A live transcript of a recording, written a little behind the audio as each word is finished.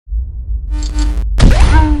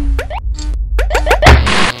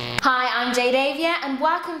here and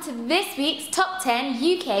welcome to this week's Top 10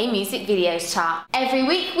 UK Music Videos chart. Every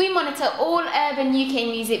week we monitor all urban UK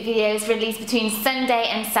music videos released between Sunday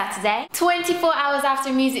and Saturday. 24 hours after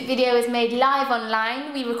a music video is made live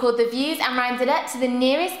online, we record the views and round it up to the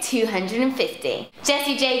nearest 250.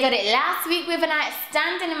 Jessie J got it last week with an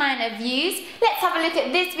outstanding amount of views. Let's have a look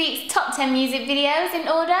at this week's Top 10 music videos in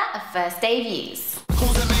order of first day views.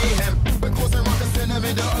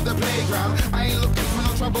 I ain't looking for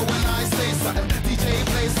no trouble when I say something. DJ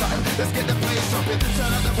play something, let's get the place jumping.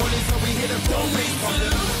 Turn up the police so we hear the police.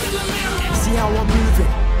 See how I'm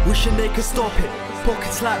moving, wishing they could stop it.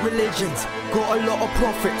 Pockets like religions, got a lot of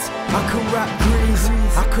profits. I can rap greens,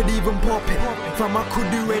 I could even pop it. Fam, I could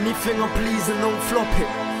do anything I please and don't flop it.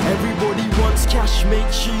 Everybody wants cash,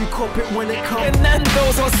 make sure you cop it when it comes. And then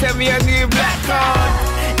those will send me a new black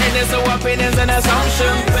card. And there's no opinions and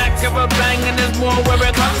assumptions. Back of a bang and there's more where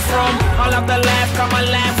it comes from. All of the laugh, come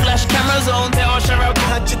alive, flash cameras on. Tell Cher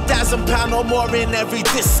 £100,000 or more in every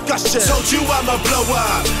discussion. Told you I'm a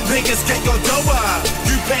blower, niggas get your dough up.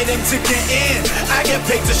 You pay them to get in, I get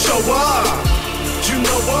paid to show up. You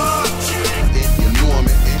know what? You know me,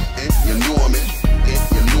 you know me,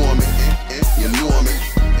 you know me, you know me,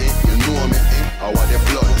 you know me. I want that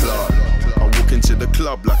blood clot. I walk into the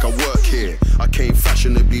club like I work here. I came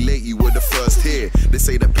fashionably late, you were the first here. They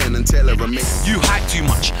say that Penn and Teller are make you hype too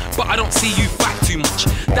much, but I don't see you back too much.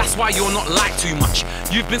 That's why you're not liked too much.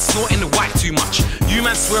 You've been snorting the white too much. You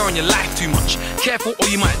man swear on your life too much. Careful or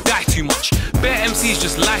you might die too much. Bare MCs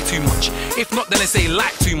just lie too much. If not, then they say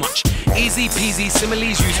like too much. Easy peasy,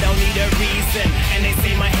 similes use. I don't need a reason, and they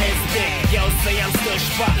say my head's big. Yo say I'm stush,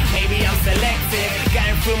 but maybe I'm selective.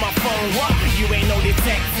 Going through my phone, what? You ain't no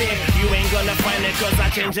detective. You ain't gonna find it cause I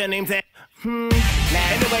changed your name to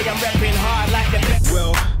anyway, I'm rapping hard like the best.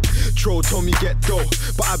 Well, Tro told me get dough,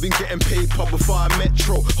 but I've been getting paper before I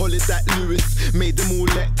metro. Hollis that Lewis, made them all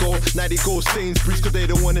let go. Now they go Sainsbury's cause they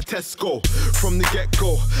don't want a Tesco. From the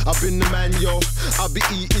get-go, I've been the man, yo. I'll be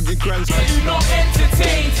eating your grams. Are you not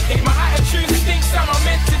entertained? If my attitude thinks that I'm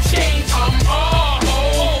meant to change, I'm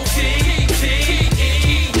R-O-T-T-E-N.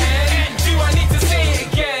 Do I need to say it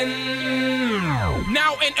again?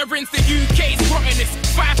 Now entering the UK's rottenness.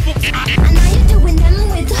 5 foot. And now you're doing them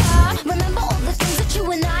with her. Remember all the things that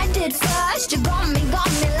you and I did first. You got me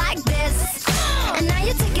like this. And now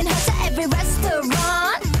you're taking her to every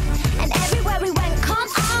restaurant. And everywhere we went, come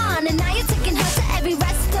on. And now you're taking her to every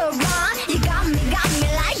restaurant. You got me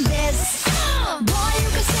like this. Boy, you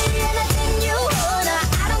can say anything you wanna.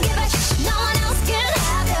 I don't give a shit, no one else can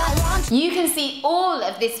have you. You can see all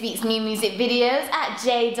of this week's new music videos at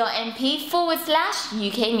j.mp/UK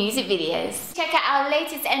Music Videos. Check out our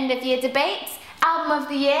latest end of year debates, album of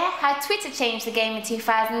the year, how Twitter changed the game in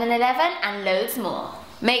 2011, and loads more.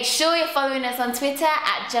 Make sure you're following us on Twitter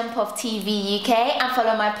at JumpOff TV UK and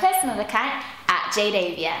follow my personal account at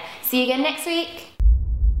JDavia. See you again next week.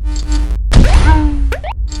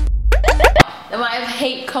 The amount of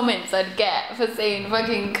hate comments I'd get for saying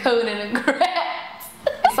fucking Konan and Krept.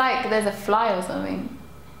 It's like there's a fly or something.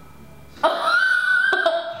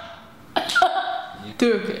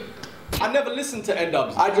 Do it. I never listened to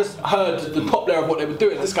N-Dubs. I just heard the top layer of what they were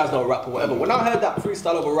doing. This guy's not a rapper, whatever. When I heard that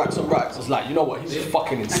freestyle over Racks on Racks, I was like, you know what? He's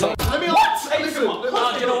fucking insane. Let me what? Hey, listen. You know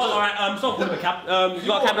what? All right. Stop with the cap. You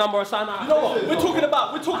got a cap number or something? You know what? We're talking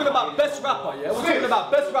about best rapper. Yeah, we're talking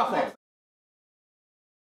about best rapper.